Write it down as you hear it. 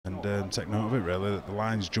and take note of it, really. The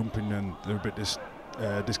line's jumping and they're a bit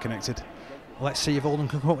disconnected. Let's see if Oldham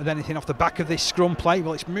can come up with anything off the back of this scrum play.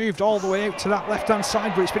 Well, it's moved all the way out to that left-hand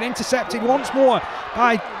side, but it's been intercepted once more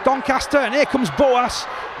by Doncaster, and here comes Boas.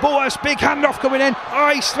 Boas, big handoff coming in.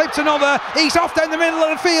 Oh, he slipped another. He's off down the middle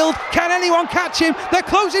of the field. Can anyone catch him? They're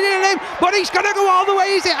closing in on him, but he's going to go all the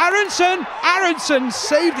way. Is it Aronson? Aronson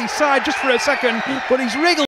saved his side just for a second, but he's wriggled.